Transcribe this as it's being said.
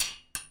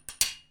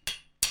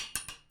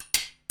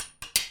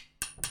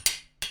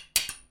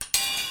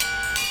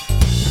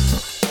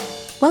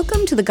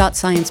Welcome to the Got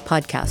Science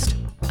podcast.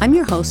 I'm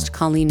your host,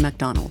 Colleen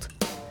MacDonald.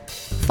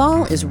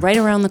 Fall is right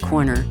around the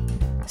corner.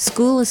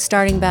 School is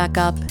starting back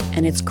up,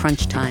 and it's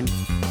crunch time.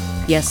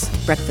 Yes,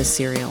 breakfast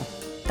cereal.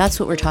 That's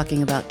what we're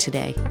talking about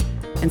today.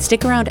 And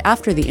stick around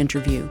after the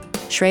interview.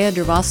 Shreya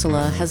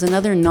Durvasula has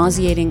another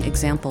nauseating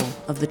example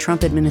of the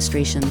Trump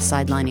administration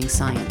sidelining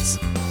science.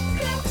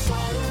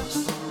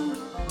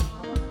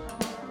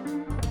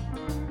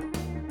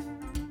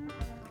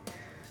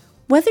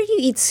 Whether you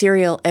eat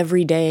cereal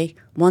every day,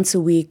 once a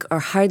week, or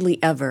hardly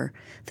ever,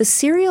 the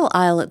cereal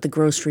aisle at the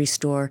grocery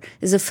store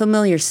is a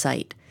familiar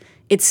sight.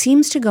 It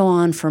seems to go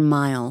on for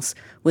miles,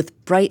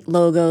 with bright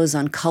logos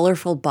on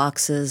colorful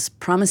boxes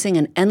promising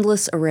an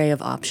endless array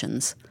of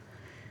options.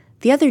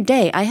 The other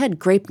day, I had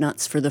grape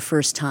nuts for the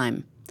first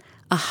time.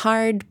 A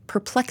hard,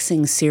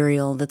 perplexing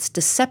cereal that's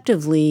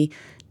deceptively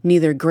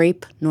neither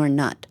grape nor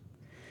nut.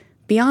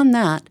 Beyond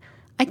that,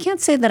 I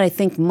can't say that I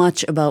think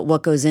much about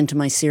what goes into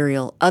my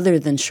cereal other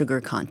than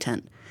sugar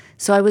content,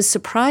 so I was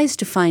surprised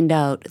to find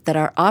out that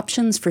our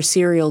options for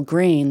cereal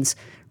grains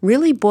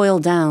really boil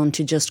down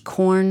to just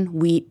corn,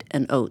 wheat,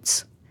 and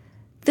oats.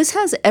 This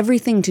has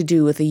everything to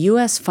do with a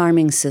U.S.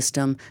 farming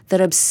system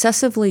that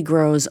obsessively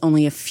grows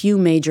only a few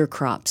major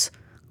crops,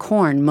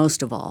 corn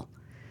most of all.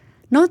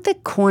 Not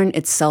that corn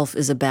itself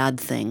is a bad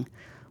thing.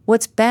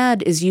 What's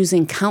bad is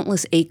using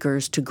countless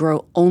acres to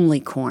grow only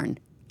corn,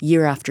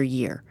 year after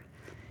year.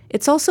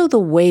 It's also the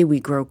way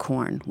we grow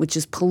corn, which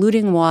is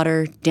polluting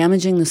water,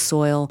 damaging the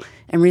soil,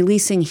 and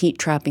releasing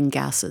heat-trapping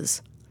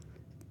gases.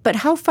 But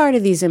how far do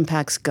these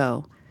impacts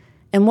go?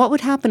 And what would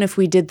happen if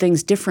we did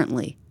things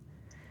differently?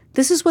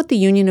 This is what the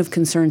Union of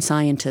Concerned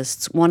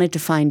Scientists wanted to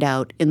find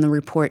out in the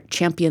report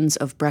Champions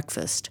of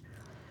Breakfast.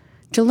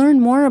 To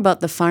learn more about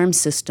the farm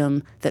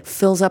system that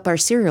fills up our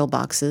cereal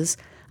boxes,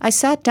 I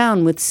sat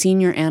down with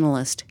senior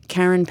analyst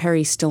Karen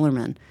Perry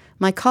Stillerman,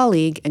 my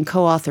colleague and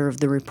co-author of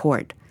the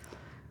report.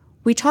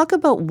 We talk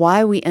about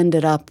why we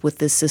ended up with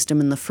this system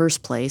in the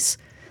first place,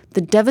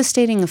 the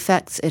devastating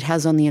effects it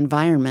has on the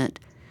environment,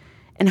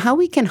 and how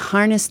we can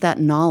harness that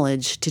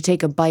knowledge to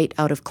take a bite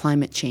out of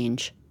climate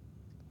change.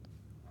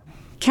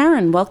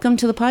 Karen, welcome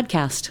to the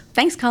podcast.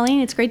 Thanks,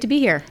 Colleen. It's great to be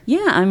here.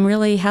 Yeah, I'm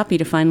really happy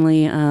to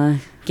finally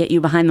get you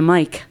behind the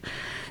mic.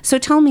 So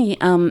tell me,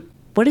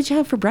 what did you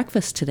have for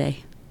breakfast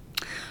today?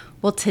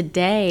 Well,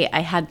 today I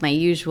had my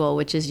usual,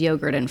 which is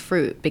yogurt and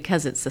fruit,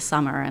 because it's the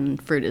summer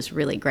and fruit is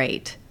really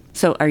great.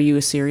 So are you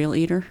a cereal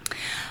eater?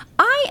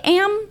 I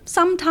am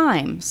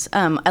sometimes.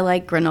 I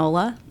like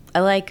granola. I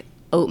like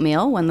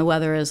oatmeal when the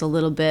weather is a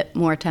little bit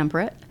more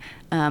temperate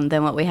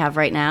than what we have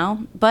right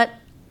now. But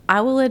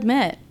I will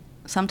admit,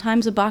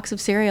 sometimes a bowl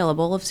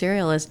of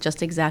cereal is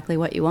just exactly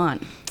what you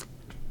want.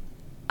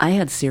 I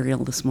had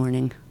cereal this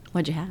morning.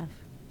 What'd you have?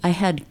 I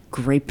had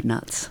grape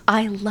nuts.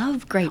 I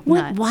love grape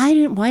nuts.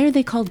 Why are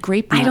they called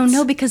grape nuts? I don't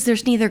know, because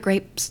there's neither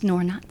grapes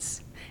nor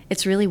nuts.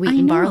 It's really wheat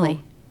and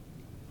barley.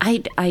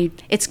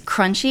 It's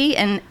crunchy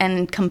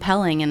and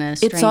compelling in a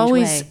strange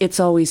way. It's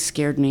always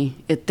scared me.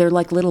 They're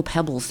like little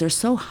pebbles. They're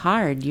so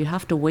hard. You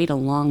have to wait a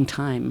long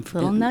time.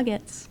 Little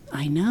nuggets.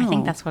 I know. I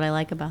think that's what I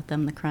like about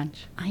them, the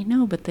crunch. I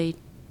know, but they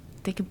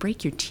could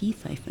break your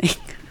teeth, I think.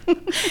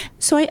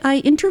 So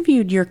I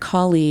interviewed your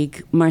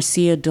colleague,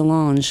 Marcia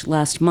Delange,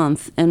 last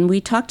month, and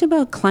we talked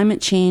about climate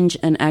change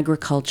and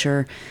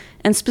agriculture,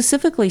 and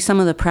specifically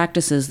some of the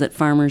practices that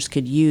farmers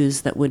could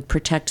use that would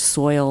protect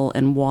soil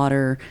and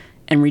water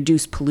and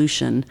reduce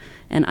pollution.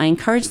 And I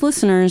encourage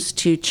listeners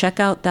to check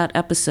out that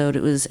episode.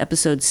 It was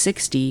episode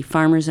 60,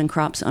 Farmers and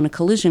Crops on a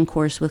Collision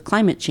Course with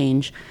Climate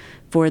Change,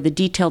 for the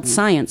detailed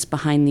science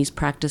behind these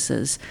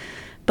practices.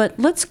 But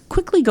let's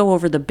quickly go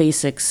over the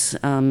basics.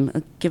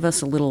 Give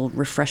us a little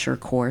refresher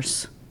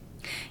course.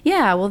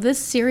 Yeah, well, this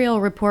cereal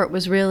report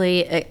was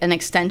really an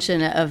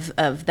extension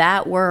of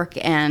that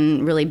work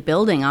and really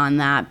building on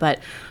that. But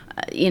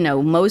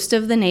most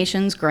of the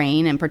nation's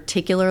grain, and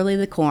particularly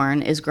the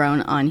corn, is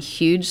grown on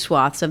huge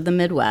swaths of the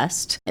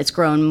Midwest. It's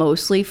grown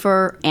mostly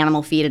for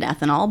animal feed and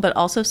ethanol, but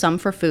also some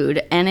for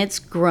food. And it's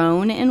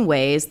grown in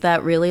ways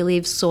that really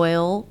leave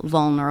soil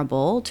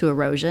vulnerable to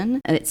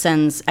erosion. It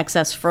sends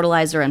excess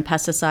fertilizer and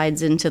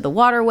pesticides into the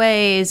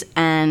waterways,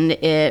 and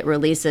it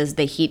releases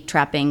the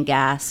heat-trapping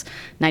gas,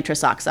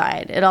 nitrous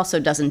oxide. It also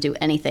doesn't do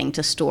anything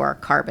to store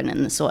carbon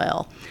in the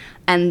soil.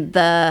 And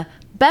the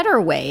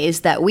better ways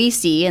that we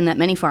see and that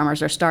many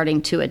farmers are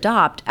starting to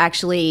adopt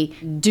actually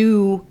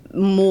do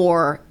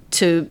more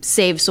to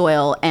save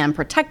soil and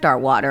protect our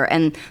water.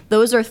 And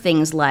those are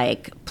things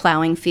like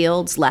plowing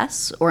fields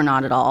less or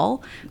not at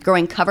all,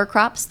 growing cover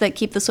crops that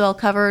keep the soil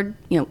covered,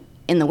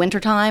 in the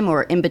wintertime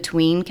or in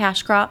between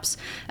cash crops,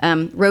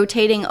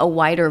 rotating a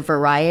wider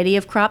variety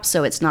of crops,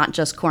 so it's not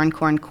just corn,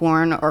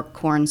 or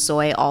corn,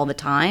 soy all the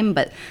time,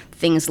 but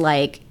things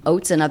like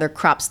oats and other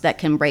crops that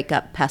can break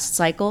up pest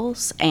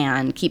cycles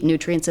and keep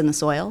nutrients in the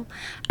soil.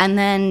 And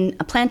then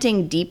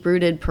planting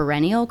deep-rooted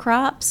perennial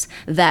crops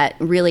that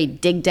really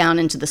dig down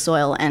into the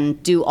soil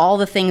and do all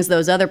the things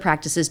those other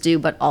practices do,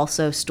 but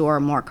also store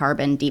more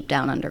carbon deep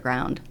down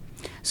underground.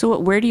 So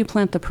where do you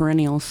plant the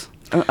perennials?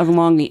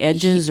 Along the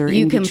edges or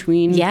in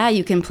between? Yeah,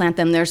 you can plant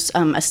them. There's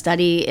a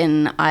study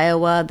in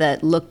Iowa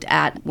that looked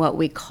at what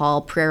we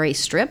call prairie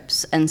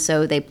strips. And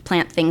so they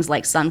plant things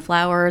like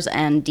sunflowers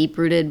and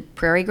deep-rooted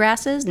prairie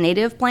grasses,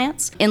 native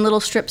plants, in little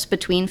strips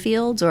between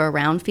fields or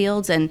around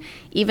fields. And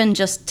even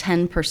just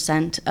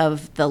 10%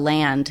 of the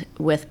land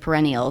with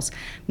perennials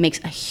makes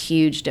a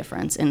huge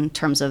difference in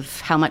terms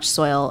of how much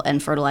soil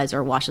and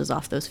fertilizer washes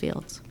off those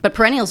fields. But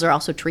perennials are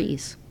also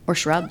trees or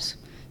shrubs.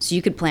 So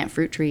you could plant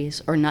fruit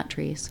trees or nut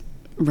trees.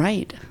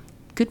 Right.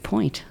 Good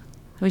point.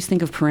 I always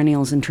think of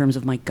perennials in terms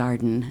of my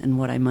garden and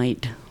what I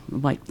might plant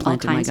in my garden. All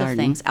kinds of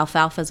things.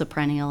 Alfalfa is a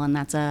perennial, and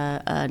that's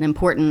an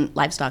important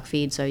livestock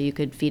feed, so you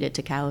could feed it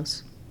to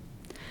cows.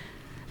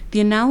 The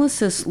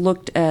analysis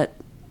looked at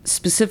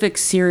specific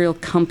cereal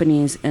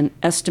companies and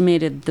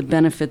estimated the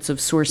benefits of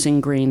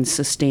sourcing grains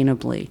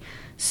sustainably.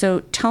 So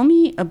tell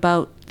me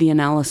about the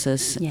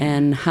analysis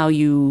and how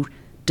you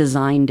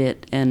designed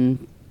it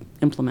and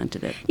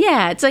implemented it.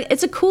 Yeah,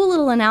 it's a cool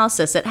little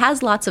analysis. It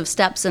has lots of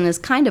steps and is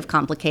kind of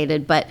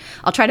complicated, but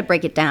I'll try to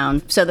break it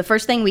down. So the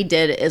first thing we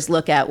did is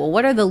look at, well,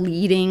 what are the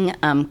leading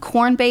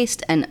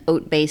corn-based and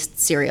oat-based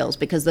cereals,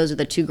 because those are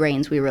the two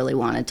grains we really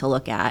wanted to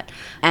look at.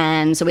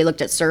 And so we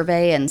looked at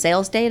survey and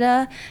sales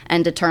data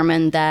and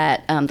determined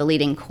that the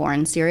leading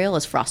corn cereal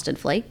is Frosted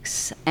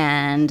Flakes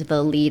and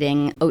the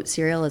leading oat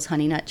cereal is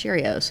Honey Nut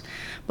Cheerios,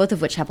 both of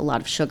which have a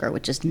lot of sugar,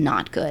 which is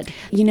not good.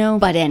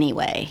 But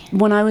anyway.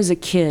 When I was a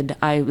kid,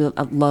 I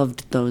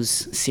loved those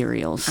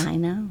cereals. I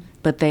know.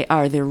 But they're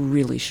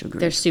really sugary.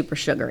 They're super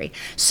sugary.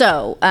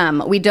 So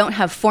we don't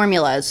have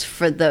formulas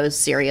for those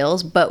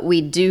cereals, but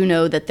we do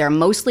know that they're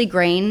mostly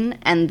grain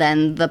and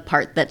then the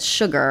part that's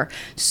sugar.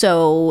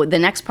 So the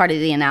next part of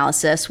the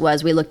analysis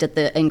was we looked at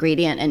the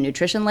ingredient and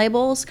nutrition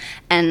labels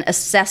and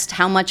assessed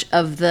how much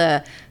of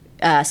the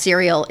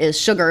cereal is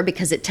sugar,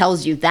 because it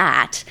tells you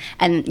that,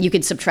 and you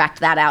could subtract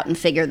that out and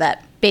figure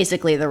that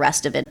basically the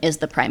rest of it is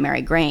the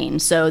primary grain.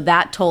 So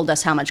that told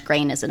us how much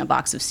grain is in a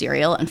box of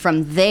cereal, and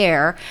from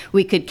there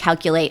we could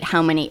calculate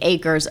how many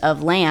acres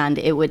of land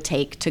it would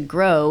take to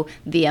grow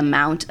the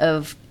amount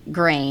of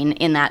grain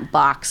in that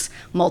box,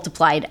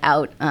 multiplied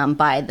out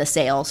by the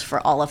sales for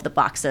all of the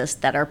boxes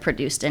that are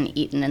produced and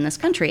eaten in this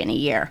country in a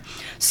year.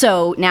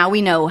 So now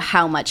we know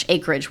how much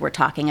acreage we're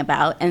talking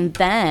about, and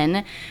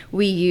then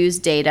we use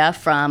data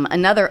from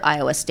another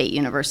Iowa State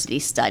University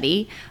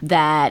study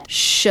that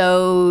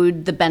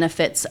showed the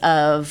benefits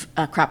of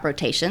crop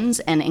rotations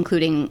and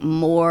including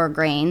more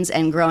grains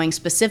and growing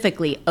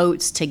specifically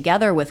oats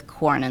together with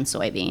corn and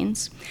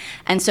soybeans.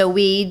 And so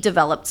we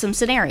developed some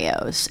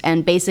scenarios,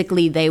 and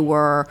basically they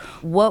were,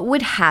 what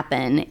would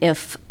happen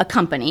if a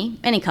company,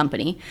 any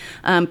company,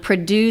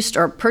 produced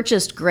or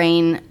purchased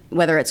grain,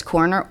 whether it's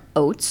corn or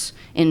oats,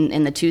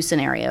 in the two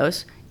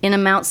scenarios, in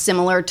amounts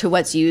similar to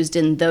what's used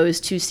in those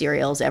two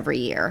cereals every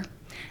year.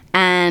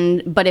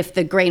 But if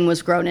the grain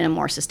was grown in a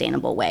more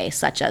sustainable way,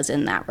 such as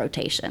in that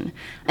rotation.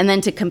 And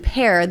then to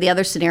compare, the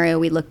other scenario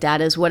we looked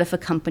at is, what if a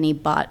company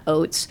bought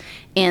oats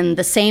in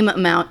the same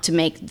amount to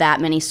make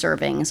that many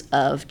servings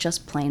of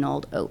just plain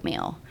old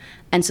oatmeal?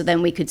 And so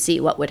then we could see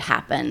what would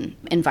happen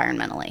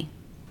environmentally.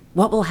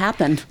 What will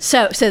happen?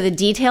 So the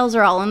details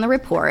are all in the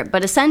report,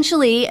 but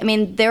essentially, I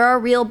mean, there are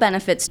real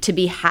benefits to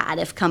be had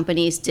if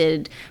companies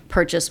did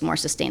purchase more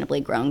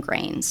sustainably grown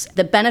grains.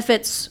 The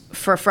benefits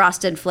for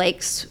Frosted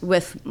Flakes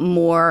with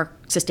more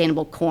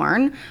sustainable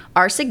corn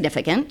are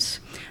significant.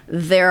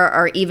 There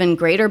are even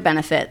greater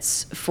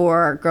benefits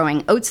for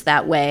growing oats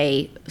that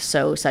way,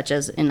 so such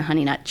as in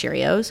Honey Nut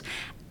Cheerios,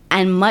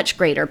 and much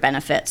greater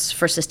benefits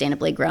for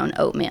sustainably grown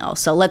oatmeal.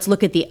 So let's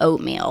look at the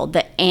oatmeal.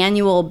 The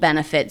annual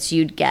benefits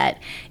you'd get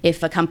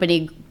if a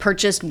company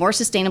purchased more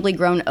sustainably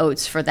grown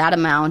oats for that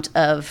amount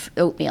of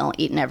oatmeal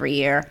eaten every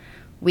year.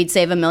 We'd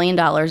save $1 million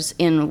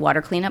in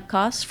water cleanup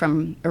costs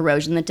from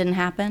erosion that didn't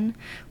happen.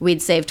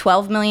 We'd save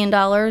 $12 million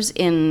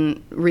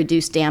in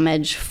reduced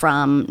damage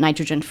from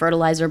nitrogen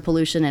fertilizer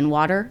pollution in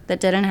water that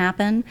didn't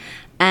happen.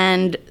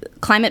 And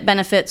climate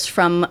benefits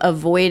from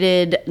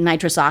avoided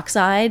nitrous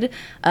oxide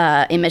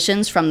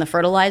emissions from the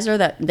fertilizer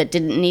that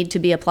didn't need to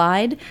be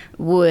applied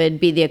would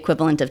be the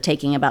equivalent of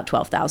taking about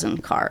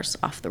 12,000 cars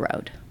off the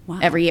road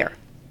every year.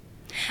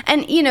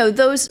 And,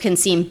 those can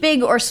seem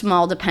big or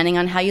small depending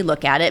on how you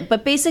look at it,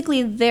 but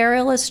basically they're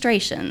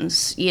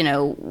illustrations.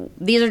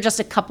 These are just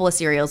a couple of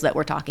cereals that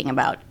we're talking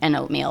about, and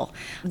oatmeal.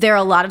 There are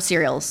a lot of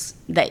cereals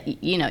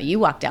that, you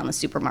walk down the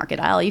supermarket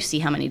aisle, you see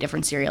how many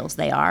different cereals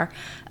they are.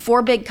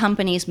 4 big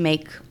companies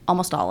make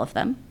almost all of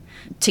them.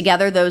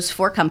 Together, those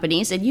 4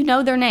 companies, and you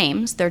know their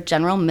names, they're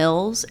General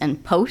Mills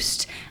and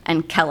Post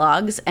and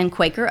Kellogg's and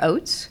Quaker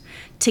Oats.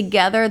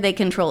 Together, they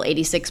control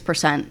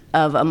 86%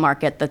 of a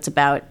market that's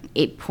about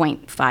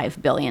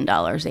 $8.5 billion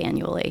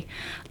annually.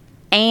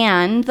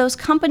 And those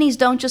companies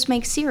don't just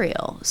make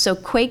cereal. So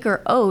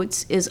Quaker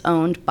Oats is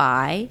owned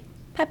by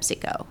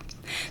PepsiCo.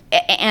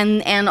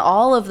 And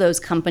all of those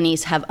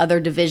companies have other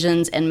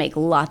divisions and make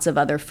lots of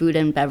other food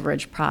and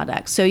beverage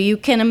products. So you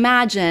can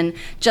imagine,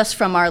 just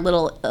from our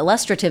little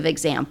illustrative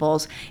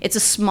examples, it's a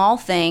small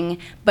thing,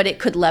 but it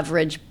could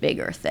leverage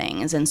bigger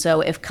things. And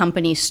so if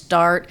companies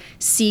start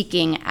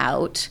seeking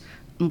out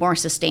more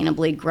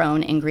sustainably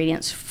grown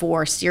ingredients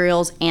for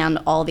cereals and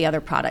all the other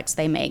products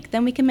they make,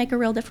 then we can make a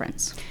real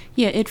difference.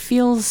 Yeah, it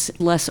feels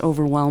less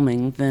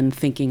overwhelming than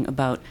thinking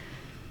about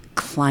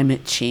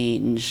climate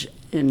change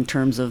in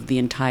terms of the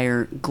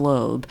entire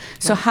globe.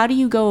 So how do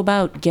you go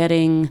about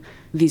getting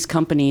these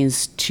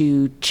companies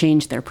to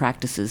change their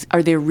practices?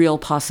 Are there real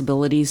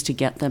possibilities to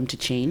get them to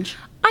change?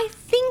 I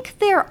think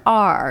there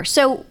are.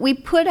 So we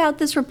put out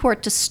this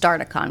report to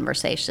start a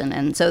conversation.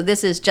 And so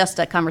this is just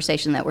a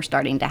conversation that we're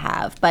starting to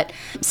have. But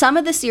some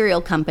of the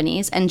cereal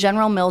companies, and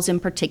General Mills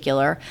in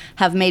particular,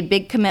 have made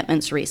big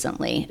commitments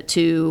recently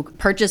to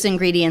purchase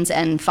ingredients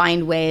and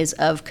find ways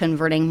of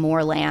converting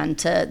more land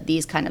to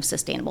these kind of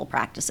sustainable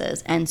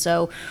practices. And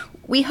so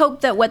we hope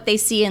that what they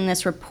see in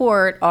this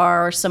report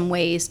are some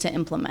ways to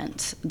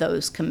implement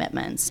those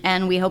commitments.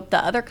 And we hope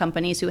the other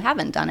companies who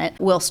haven't done it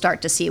will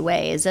start to see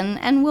ways,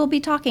 and we'll be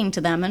talking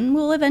to them, and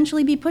we'll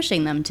eventually be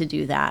pushing them to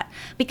do that.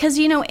 Because,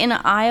 you know, in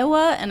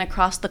Iowa and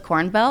across the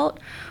Corn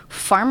Belt,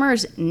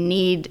 farmers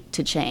need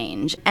to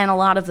change, and a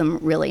lot of them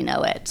really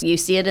know it. You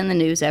see it in the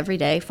news every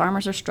day.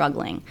 Farmers are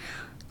struggling.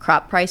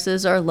 Crop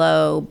prices are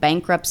low,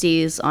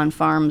 bankruptcies on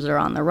farms are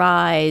on the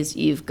rise,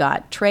 you've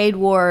got trade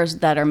wars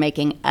that are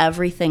making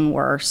everything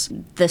worse.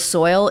 The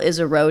soil is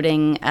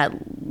eroding at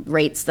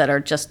rates that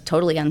are just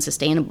totally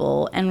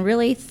unsustainable and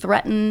really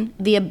threaten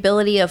the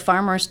ability of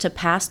farmers to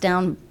pass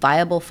down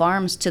viable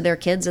farms to their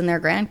kids and their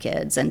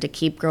grandkids and to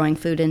keep growing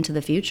food into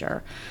the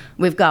future.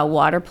 We've got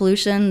water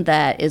pollution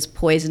that is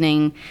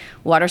poisoning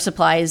water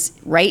supplies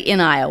right in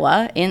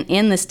Iowa,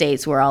 in the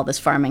states where all this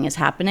farming is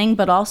happening,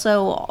 but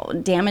also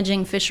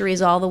damaging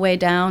fisheries all the way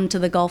down to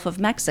the Gulf of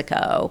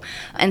Mexico.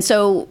 And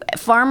so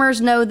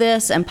farmers know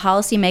this and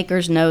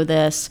policymakers know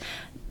this.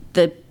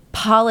 The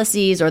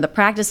policies or the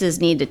practices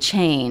need to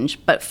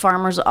change, but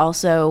farmers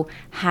also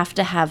have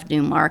to have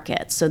new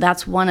markets. So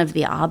that's one of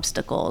the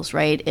obstacles,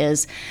 right,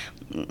 is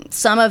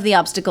some of the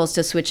obstacles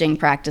to switching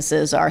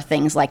practices are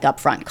things like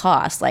upfront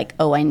costs, like,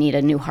 oh, I need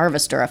a new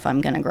harvester if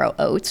I'm going to grow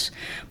oats.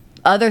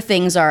 Other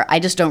things are, I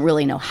just don't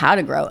really know how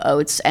to grow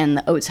oats, and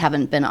the oats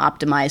haven't been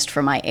optimized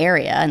for my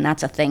area, and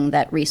that's a thing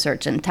that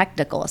research and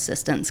technical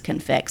assistance can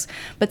fix.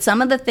 But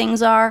some of the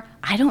things are,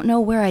 I don't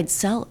know where I'd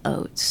sell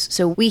oats.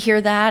 So we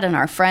hear that, and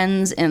our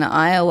friends in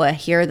Iowa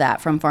hear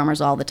that from farmers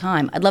all the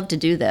time. I'd love to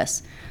do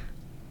this.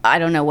 I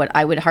don't know what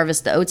I would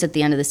harvest the oats at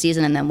the end of the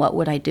season, and then what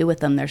would I do with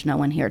them? There's no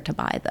one here to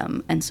buy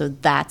them. And so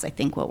that's, I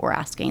think, what we're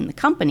asking the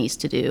companies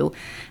to do.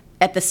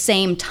 At the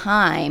same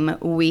time,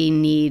 we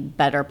need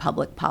better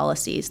public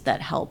policies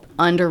that help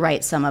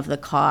underwrite some of the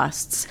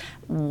costs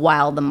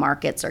while the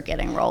markets are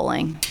getting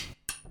rolling.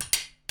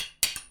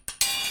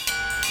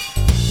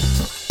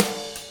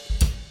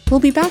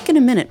 We'll be back in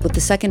a minute with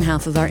the second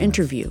half of our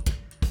interview.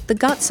 The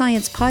Got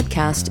Science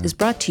podcast is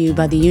brought to you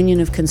by the Union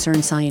of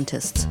Concerned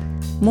Scientists.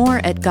 More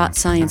at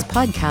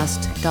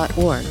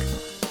gotsciencepodcast.org.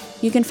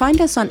 You can find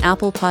us on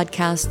Apple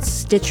Podcasts,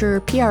 Stitcher,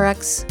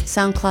 PRX,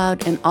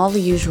 SoundCloud, and all the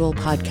usual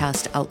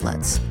podcast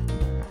outlets.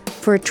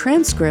 For a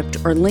transcript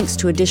or links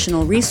to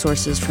additional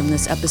resources from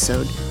this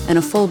episode and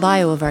a full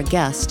bio of our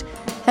guest,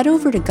 head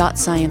over to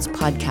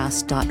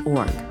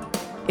gotsciencepodcast.org.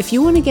 If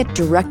you want to get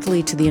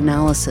directly to the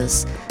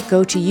analysis,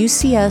 go to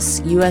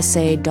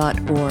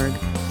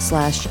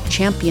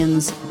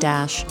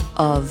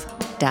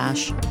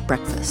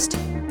ucsusa.org/champions-of-breakfast.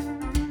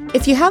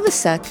 If you have a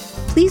sec,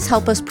 please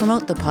help us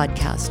promote the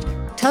podcast.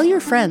 Tell your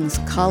friends,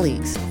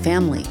 colleagues,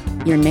 family,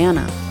 your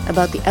Nana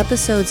about the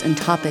episodes and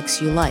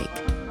topics you like.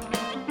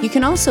 You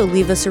can also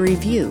leave us a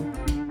review.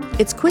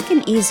 It's quick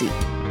and easy.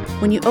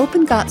 When you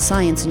open Got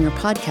Science in your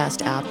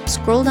podcast app,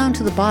 scroll down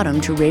to the bottom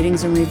to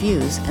ratings and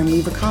reviews and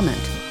leave a comment.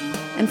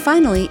 And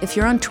finally, if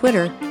you're on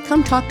Twitter,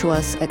 come talk to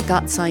us at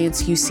Got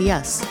Science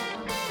UCS.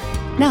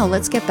 Now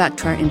let's get back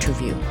to our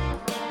interview.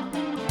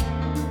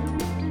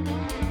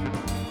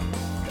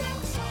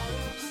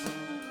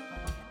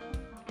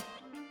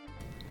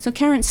 So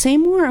Karen, say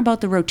more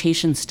about the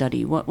rotation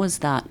study. What was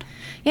that?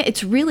 Yeah,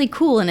 it's really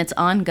cool and it's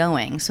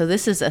ongoing. So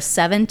this is a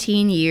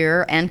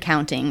 17-year and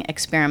counting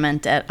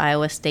experiment at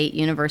Iowa State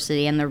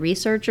University, and the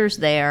researchers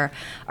there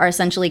are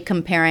essentially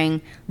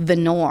comparing the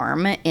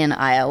norm in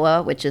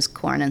Iowa, which is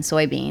corn and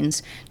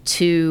soybeans,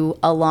 to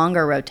a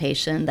longer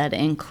rotation that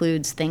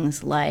includes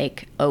things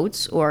like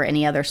oats or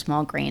any other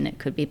small grain. It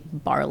could be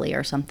barley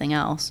or something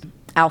else.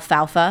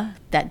 Alfalfa,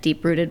 that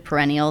deep-rooted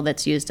perennial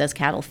that's used as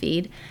cattle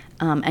feed,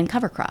 and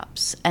cover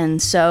crops.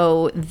 And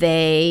so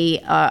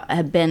they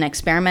have been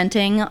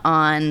experimenting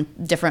on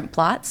different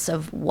plots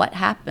of what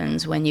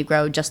happens when you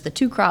grow just the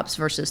two crops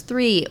versus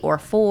 3 or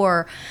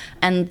 4.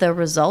 And the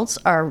results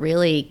are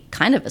really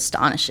kind of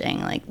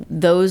astonishing. Like,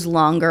 those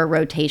longer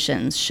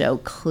rotations show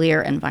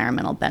clear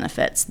environmental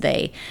benefits.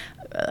 They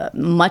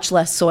much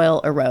less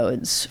soil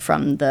erodes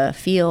from the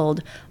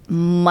field,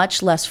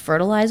 much less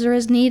fertilizer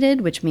is needed,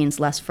 which means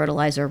less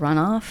fertilizer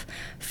runoff.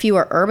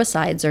 Fewer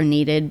herbicides are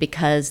needed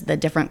because the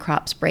different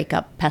crops break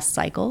up pest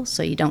cycles,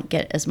 so you don't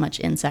get as much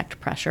insect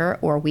pressure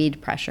or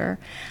weed pressure.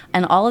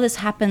 And all of this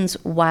happens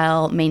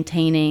while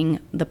maintaining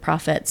the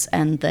profits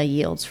and the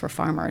yields for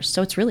farmers.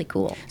 So it's really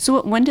cool.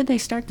 So when did they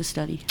start the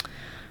study?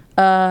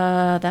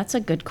 That's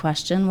a good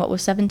question. What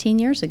was 17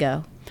 years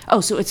ago?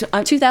 Oh, so it's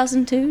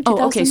 2002?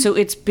 Oh, okay. So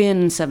it's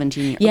been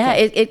 17 years. Yeah,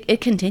 okay.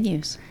 it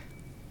continues.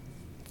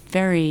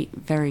 Very,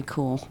 very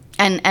cool.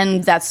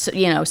 And that's, so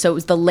it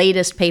was the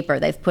latest paper.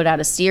 They've put out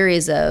a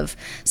series of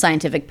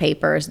scientific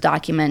papers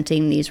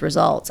documenting these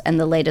results. And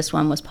the latest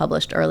one was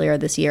published earlier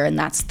this year. And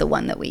that's the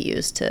one that we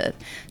use to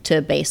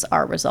base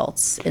our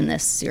results in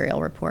this serial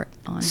report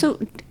on. So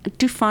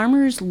do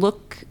farmers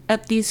look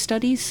at these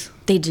studies?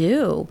 They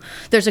do.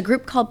 There's a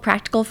group called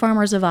Practical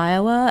Farmers of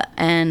Iowa,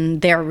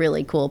 and they're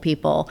really cool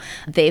people.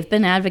 They've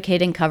been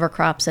advocating cover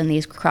crops and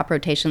these crop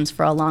rotations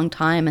for a long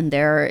time, and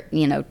they're,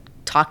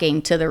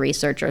 talking to the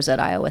researchers at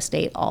Iowa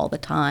State all the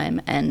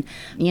time. And,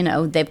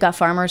 they've got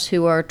farmers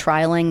who are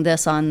trialing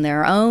this on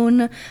their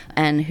own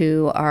and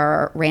who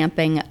are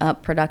ramping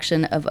up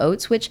production of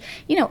oats, which,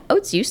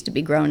 oats used to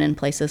be grown in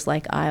places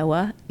like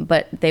Iowa,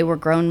 but they were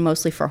grown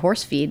mostly for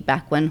horse feed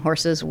back when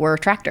horses were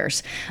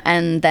tractors.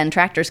 And then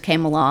tractors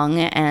came along,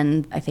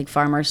 and I think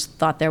farmers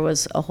thought there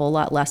was a whole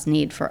lot less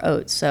need for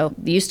oats. So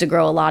they used to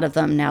grow a lot of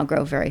them, now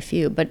grow very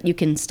few, but you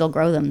can still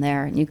grow them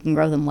there, and you can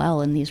grow them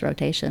well in these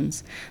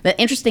rotations. The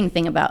interesting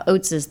thing about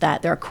oats is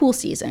that they're a cool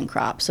season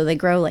crop, so they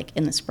grow like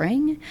in the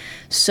spring.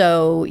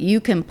 So you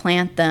can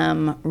plant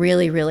them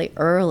really, really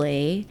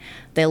early.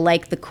 They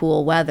like the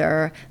cool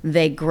weather.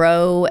 They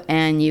grow,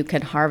 and you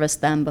can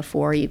harvest them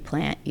before you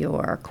plant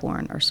your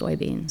corn or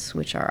soybeans,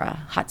 which are a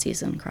hot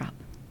season crop.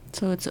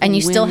 So it's and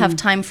you still have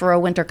time for a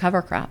winter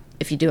cover crop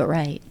if you do it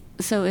right.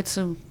 So it's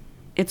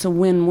a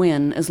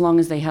win-win as long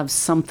as they have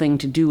something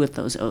to do with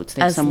those oats.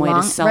 They have some way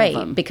to sell right,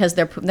 them. Because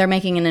they're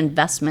making an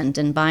investment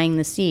in buying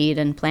the seed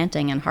and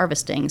planting and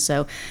harvesting.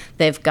 So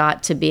they've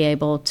got to be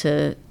able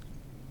to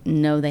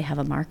know they have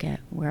a market.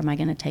 Where am I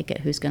going to take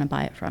it? Who's going to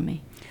buy it from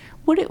me?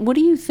 What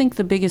do you think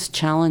the biggest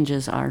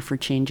challenges are for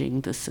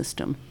changing the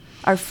system?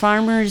 Are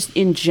farmers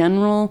in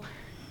general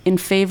in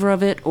favor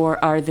of it,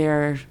 or are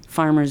there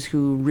farmers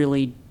who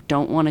really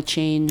don't want to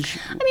change?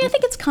 I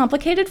think it's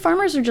complicated.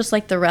 Farmers are just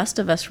like the rest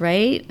of us,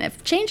 right?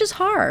 Change is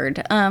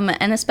hard.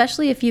 And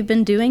especially if you've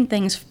been doing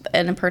things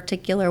in a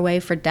particular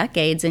way for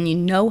decades and you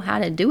know how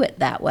to do it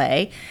that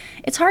way,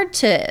 it's hard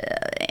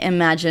to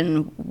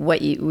imagine what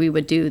we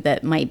would do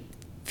that might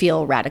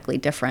feel radically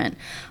different.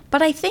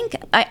 But I think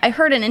I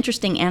heard an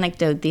interesting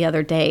anecdote the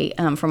other day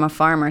from a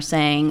farmer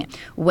saying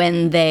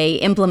when they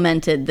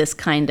implemented this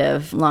kind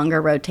of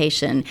longer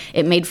rotation,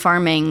 it made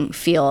farming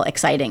feel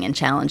exciting and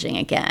challenging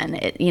again.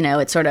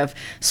 It sort of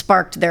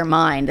sparked their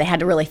mind. They had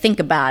to really think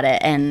about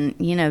it, and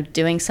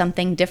doing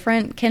something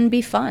different can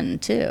be fun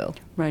too.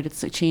 Right.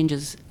 It's change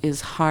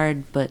is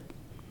hard, but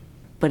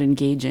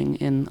engaging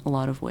in a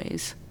lot of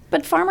ways.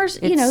 But farmers,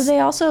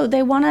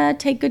 they want to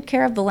take good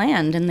care of the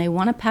land, and they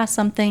want to pass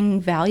something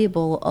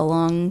valuable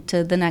along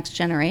to the next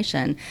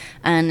generation.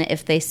 And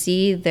if they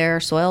see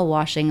their soil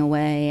washing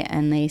away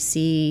and they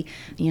see,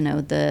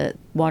 the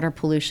water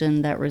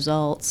pollution that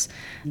results,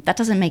 that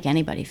doesn't make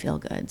anybody feel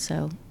good.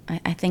 So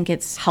I think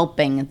it's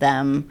helping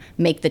them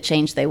make the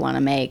change they want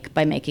to make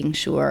by making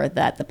sure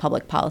that the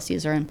public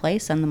policies are in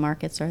place and the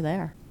markets are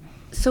there.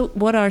 So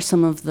what are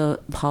some of the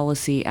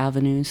policy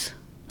avenues?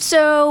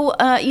 So,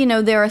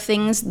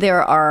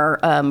 there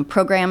are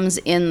programs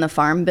in the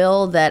Farm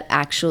Bill that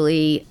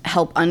actually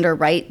help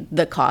underwrite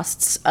the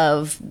costs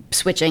of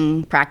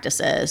switching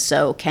practices.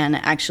 So can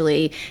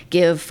actually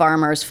give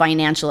farmers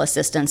financial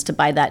assistance to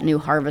buy that new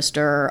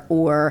harvester,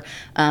 or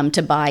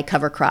to buy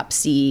cover crop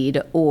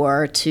seed,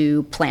 or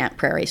to plant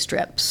prairie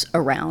strips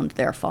around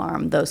their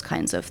farm, those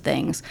kinds of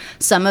things.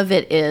 Some of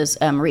it is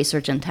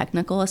research and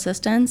technical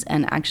assistance,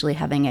 and actually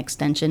having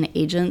extension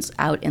agents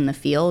out in the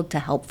field to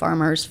help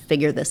farmers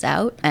figure this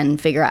out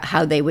and figure out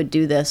how they would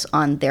do this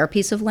on their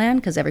piece of land,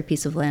 because every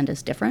piece of land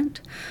is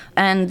different.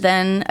 And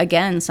then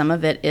again, some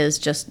of it is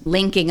just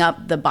linking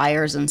up the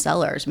buyers and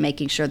sellers,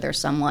 making sure there's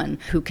someone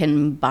who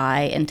can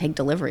buy and take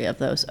delivery of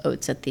those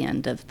oats at the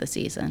end of the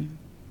season.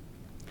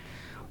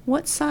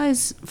 What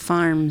size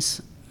farms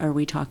are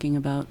we talking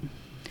about?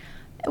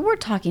 We're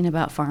talking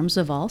about farms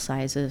of all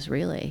sizes,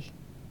 really.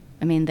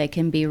 They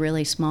can be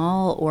really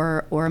small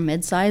or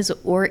mid-size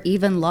or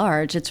even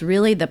large. It's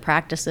really the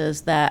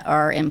practices that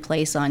are in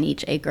place on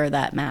each acre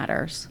that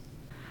matters.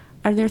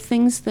 Are there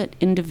things that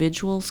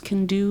individuals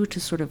can do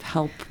to sort of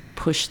help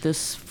push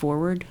this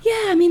forward?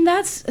 Yeah, I mean,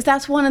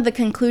 that's one of the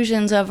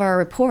conclusions of our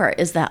report,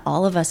 is that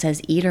all of us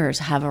as eaters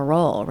have a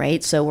role,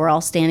 right? So we're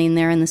all standing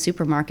there in the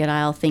supermarket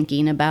aisle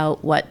thinking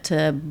about what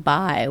to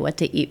buy, what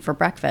to eat for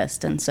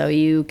breakfast. And so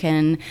you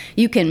can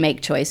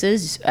make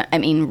choices. I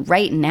mean,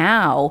 right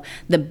now,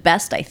 the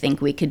best I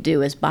think we could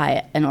do is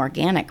buy an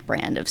organic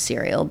brand of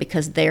cereal,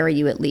 because there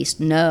you at least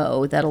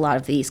know that a lot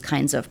of these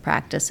kinds of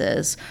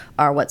practices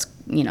are what's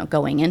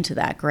going into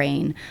that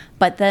grain.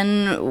 But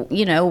then,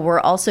 we're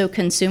also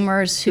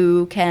consumers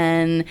who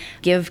can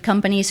give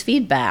companies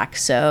feedback.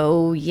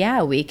 So,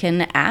 yeah, we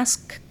can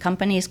ask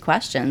companies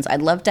questions.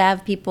 I'd love to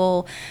have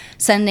people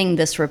sending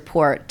this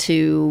report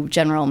to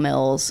General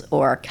Mills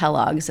or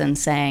Kellogg's and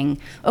saying,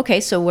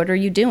 okay, so what are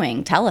you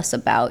doing? Tell us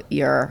about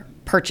your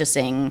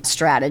purchasing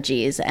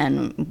strategies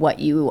and what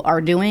you are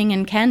doing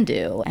and can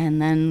do.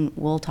 And then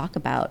we'll talk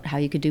about how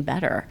you could do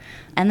better.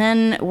 And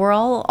then we're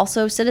all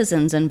also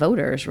citizens and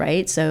voters,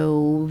 right?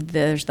 So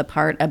there's the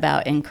part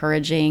about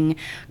encouraging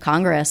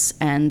Congress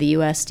and the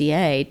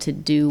USDA to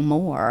do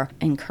more,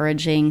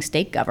 encouraging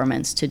state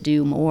governments to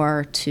do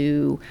more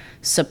to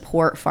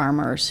support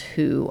farmers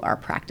who are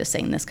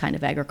practicing this kind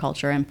of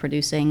agriculture and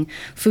producing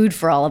food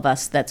for all of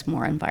us that's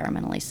more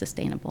environmentally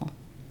sustainable.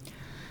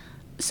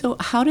 So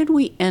how did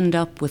we end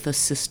up with a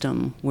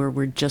system where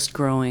we're just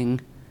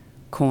growing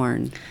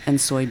corn and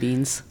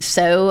soybeans?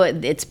 So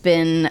it's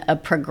been a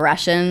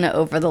progression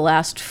over the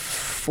last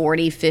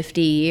 40,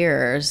 50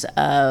 years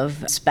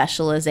of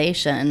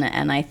specialization.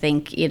 And I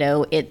think,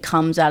 it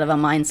comes out of a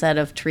mindset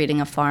of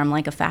treating a farm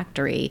like a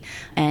factory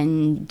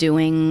and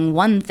doing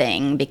one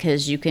thing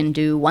because you can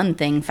do one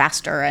thing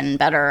faster and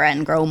better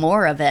and grow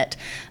more of it.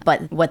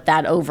 But what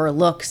that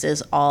overlooks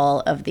is all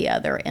of the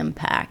other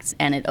impacts.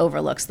 And it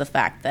overlooks the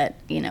fact that,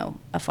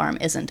 a farm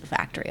isn't a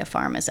factory. A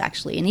farm is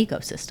actually an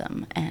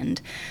ecosystem. And,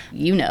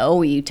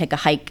 you take a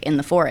hike in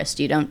the forest,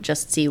 you don't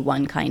just see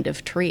one kind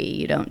of tree.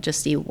 You don't just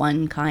see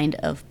one kind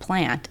of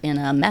plant in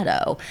a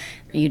meadow.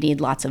 You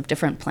need lots of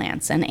different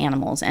plants and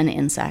animals and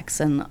insects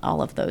and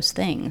all of those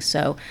things.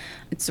 So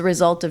it's a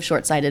result of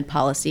short-sighted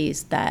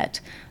policies that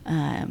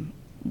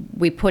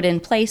we put in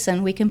place,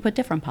 and we can put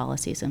different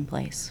policies in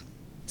place.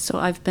 So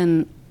I've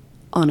been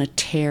on a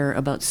tear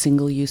about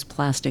single-use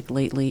plastic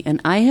lately,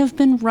 and I have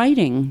been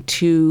writing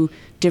to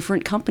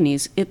different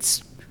companies.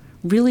 It's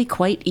really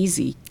quite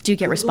easy. Do you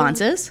get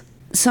responses?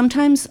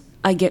 Sometimes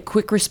I get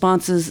quick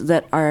responses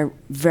that are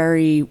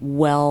very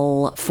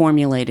well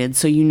formulated,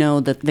 so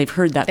that they've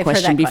heard that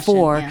question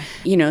before.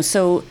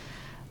 So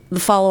the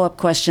follow-up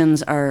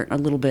questions are a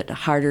little bit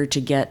harder to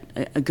get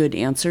a good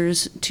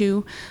answers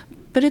to,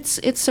 but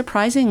it's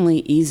surprisingly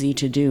easy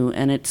to do,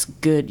 and it's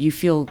good. You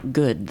feel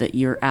good that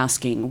you're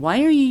asking,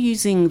 why are you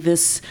using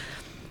this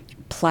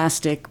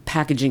plastic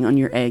packaging on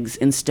your eggs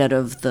instead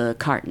of the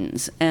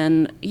cartons?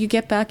 And you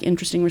get back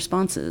interesting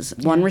responses.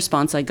 Yeah. One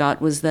response I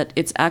got was that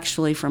it's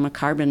actually, from a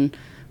carbon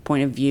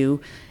point of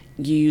view,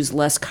 you use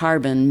less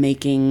carbon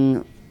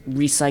making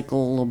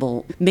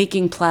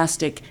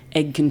plastic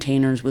egg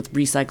containers with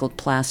recycled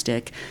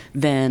plastic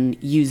than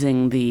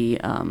using the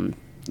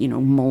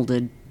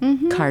molded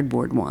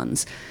cardboard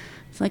ones.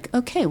 It's like,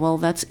 okay, well,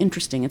 that's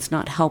interesting. It's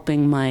not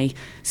helping my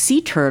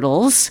sea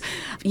turtles,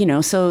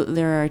 so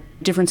there are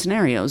different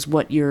scenarios,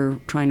 what you're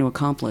trying to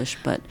accomplish.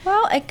 But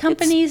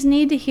companies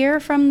need to hear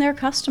from their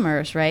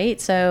customers,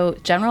 right? So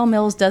General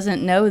Mills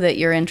doesn't know that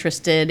you're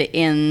interested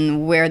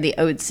in where the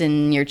oats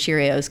in your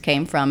Cheerios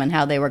came from and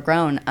how they were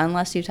grown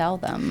unless you tell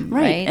them,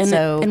 right?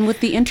 And with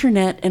the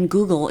internet and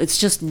Google, it's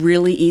just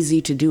really easy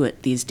to do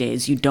it these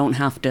days. You don't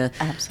have to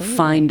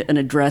find an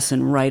address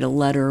and write a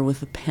letter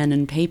with a pen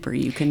and paper.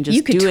 You can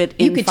just do it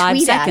in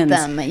 5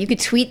 seconds. You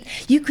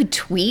could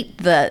tweet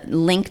the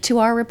link to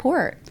our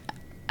report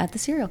at the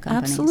cereal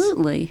companies.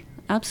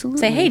 Absolutely.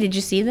 Say, hey, did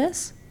you see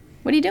this?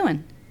 What are you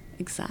doing?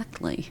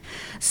 Exactly.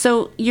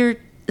 So you're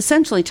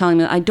essentially telling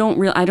me that I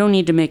don't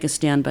need to make a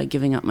stand by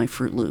giving up my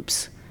Fruit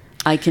Loops.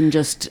 I can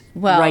just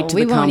write to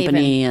the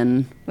company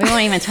and... We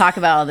won't even talk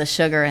about all the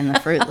sugar in the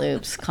Fruit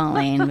Loops,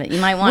 Colleen, but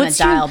you might want to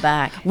dial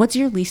back. What's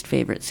your least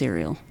favorite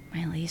cereal?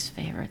 My least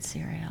favorite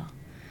cereal?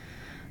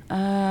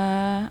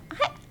 I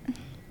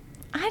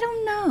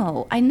don't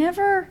know. I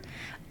never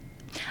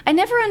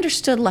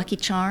understood Lucky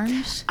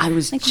Charms. I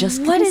was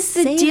just what is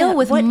the deal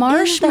with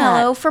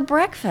marshmallow for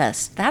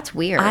breakfast? That's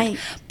weird.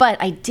 But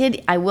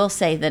I will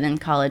say that in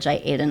college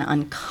I ate an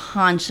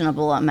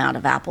unconscionable amount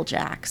of Apple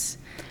Jacks.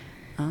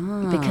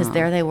 Because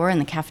there they were in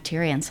the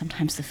cafeteria, and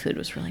sometimes the food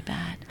was really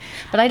bad.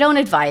 But I don't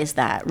advise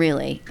that,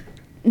 really.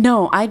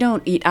 No, I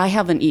don't eat. I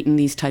haven't eaten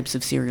these types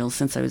of cereals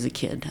since I was a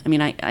kid. I mean,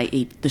 I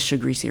ate the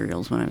sugary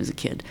cereals when I was a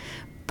kid.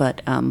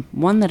 But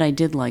one that I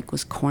did like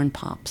was Corn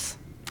Pops.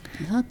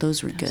 I thought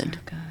those were good.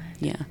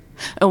 Yeah.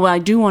 Oh, well, I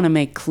do want to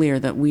make clear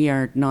that we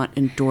are not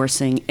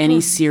endorsing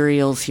any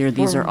cereals here.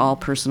 These are all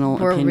personal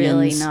opinions. We're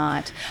really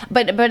not.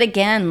 But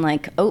again,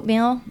 like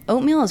oatmeal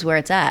is where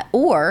it's at.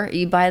 Or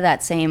you buy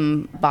that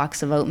same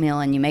box of oatmeal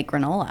and you make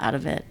granola out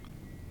of it.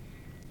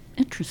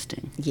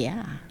 Interesting.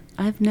 Yeah.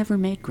 I've never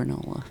made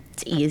granola.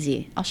 It's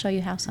easy. I'll show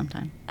you how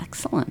sometime.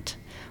 Excellent.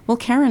 Well,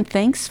 Karen,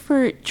 thanks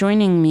for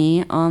joining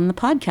me on the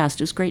podcast.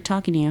 It was great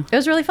talking to you. It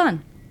was really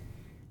fun.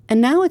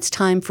 And now it's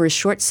time for a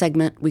short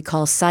segment we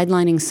call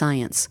Sidelining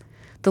Science,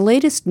 the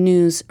latest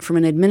news from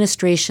an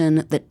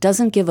administration that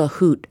doesn't give a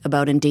hoot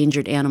about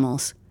endangered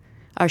animals.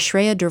 Our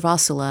Shreya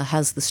Durvasula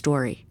has the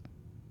story.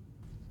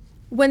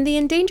 When the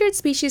Endangered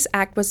Species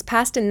Act was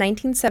passed in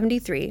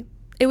 1973,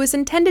 it was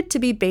intended to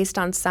be based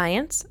on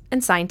science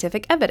and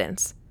scientific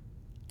evidence.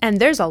 And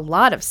there's a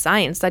lot of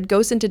science that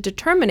goes into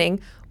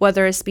determining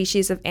whether a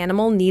species of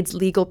animal needs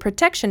legal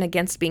protection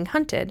against being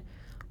hunted,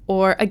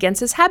 or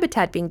against its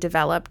habitat being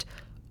developed,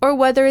 or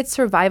whether its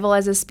survival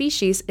as a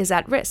species is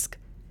at risk.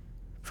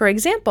 For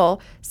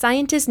example,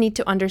 scientists need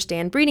to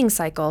understand breeding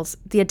cycles,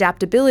 the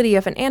adaptability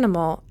of an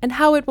animal, and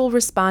how it will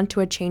respond to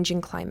a changing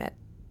climate.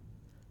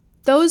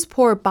 Those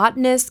poor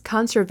botanists,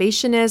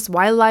 conservationists,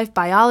 wildlife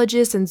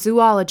biologists, and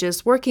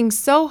zoologists working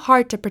so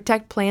hard to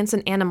protect plants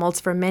and animals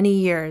for many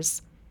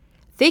years.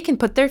 They can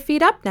put their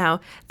feet up now,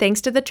 thanks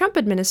to the Trump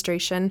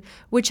administration,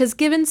 which has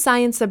given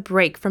science a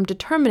break from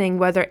determining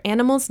whether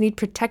animals need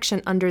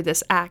protection under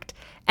this act,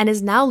 and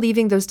is now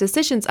leaving those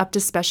decisions up to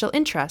special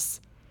interests.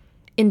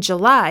 In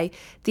July,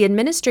 the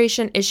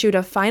administration issued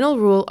a final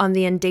rule on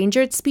the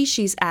Endangered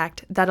Species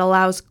Act that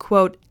allows,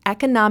 quote,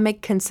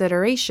 economic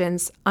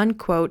considerations,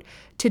 unquote,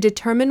 to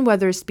determine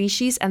whether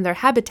species and their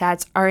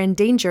habitats are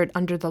endangered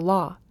under the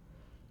law.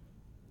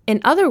 In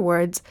other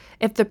words,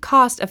 if the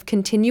cost of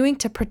continuing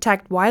to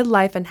protect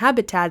wildlife and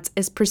habitats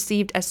is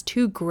perceived as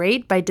too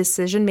great by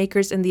decision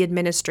makers in the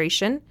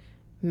administration,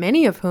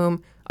 many of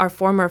whom are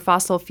former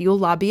fossil fuel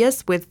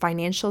lobbyists with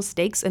financial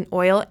stakes in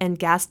oil and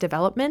gas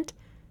development,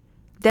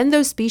 then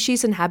those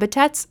species and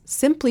habitats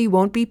simply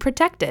won't be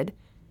protected.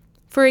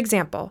 For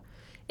example,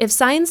 if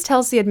science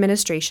tells the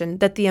administration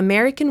that the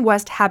American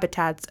West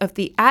habitats of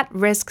the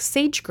at-risk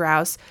sage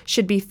grouse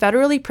should be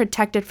federally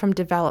protected from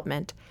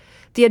development,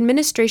 the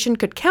administration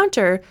could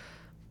counter,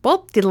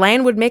 well, the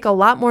land would make a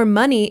lot more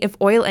money if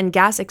oil and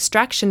gas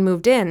extraction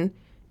moved in,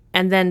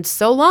 and then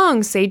so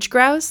long, sage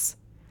grouse.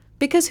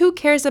 Because who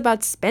cares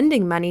about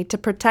spending money to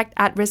protect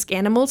at-risk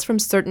animals from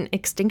certain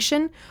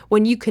extinction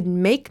when you could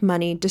make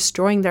money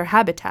destroying their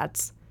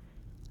habitats?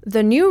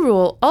 The new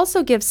rule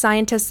also gives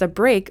scientists a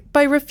break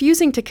by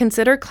refusing to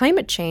consider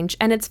climate change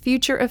and its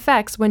future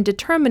effects when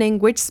determining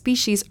which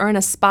species earn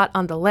a spot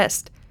on the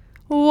list.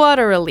 What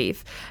a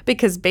relief,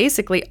 because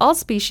basically all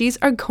species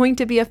are going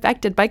to be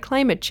affected by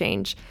climate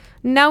change.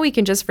 Now we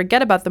can just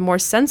forget about the more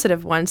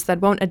sensitive ones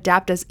that won't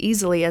adapt as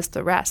easily as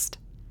the rest.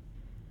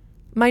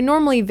 My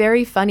normally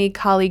very funny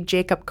colleague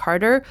Jacob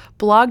Carter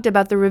blogged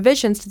about the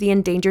revisions to the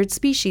Endangered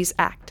Species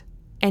Act,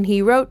 and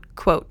he wrote,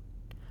 quote,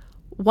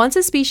 once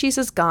a species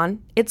is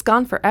gone, it's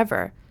gone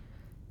forever.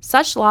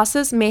 Such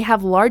losses may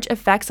have large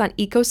effects on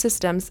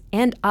ecosystems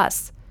and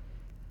us.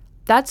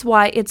 That's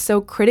why it's so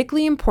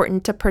critically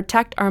important to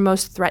protect our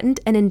most threatened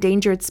and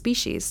endangered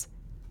species.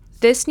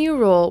 This new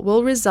rule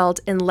will result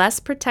in less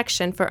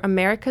protection for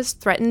America's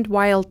threatened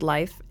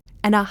wildlife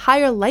and a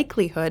higher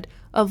likelihood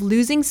of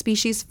losing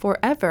species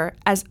forever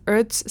as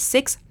Earth's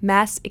sixth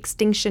mass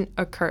extinction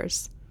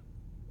occurs.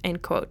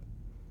 End quote.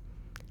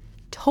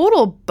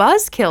 Total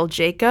buzzkill,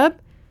 Jacob.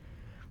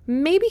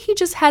 Maybe he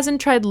just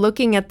hasn't tried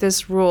looking at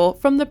this rule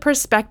from the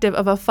perspective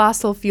of a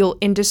fossil fuel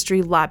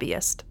industry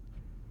lobbyist.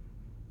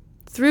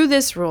 Through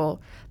this rule,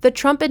 the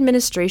Trump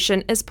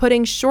administration is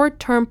putting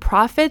short-term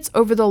profits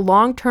over the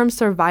long-term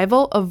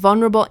survival of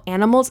vulnerable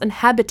animals and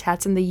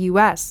habitats in the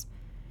U.S.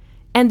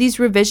 And these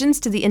revisions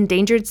to the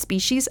Endangered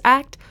Species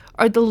Act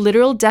are the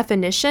literal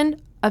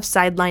definition of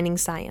sidelining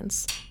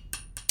science.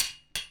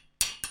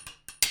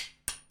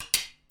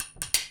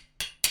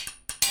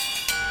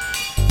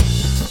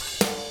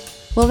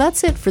 Well,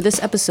 that's it for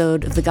this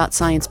episode of the Got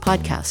Science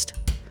podcast.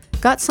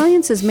 Got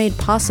Science is made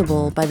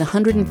possible by the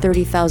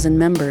 130,000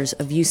 members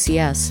of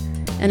UCS,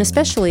 and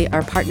especially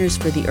our Partners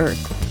for the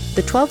Earth,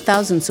 the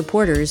 12,000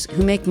 supporters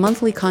who make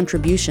monthly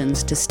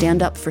contributions to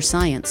stand up for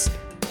science.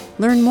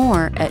 Learn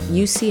more at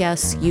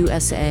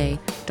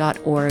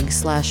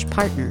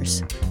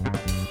ucsusa.org/partners.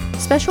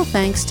 Special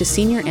thanks to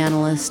Senior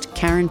Analyst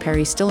Karen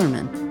Perry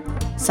Stillerman.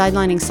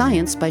 Sidelining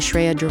Science by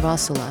Shreya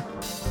Durvasula.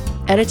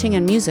 Editing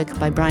and music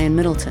by Brian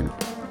Middleton.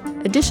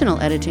 Additional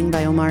editing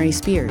by Omari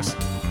Spears.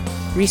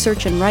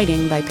 Research and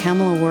writing by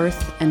Pamela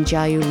Worth and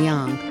Jiayu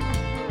Liang.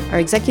 Our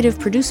executive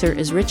producer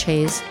is Rich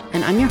Hayes,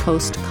 and I'm your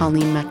host,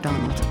 Colleen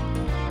MacDonald.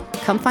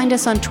 Come find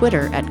us on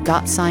Twitter at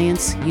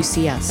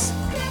GotScienceUCS.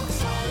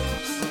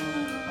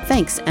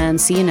 Thanks, and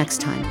see you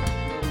next time.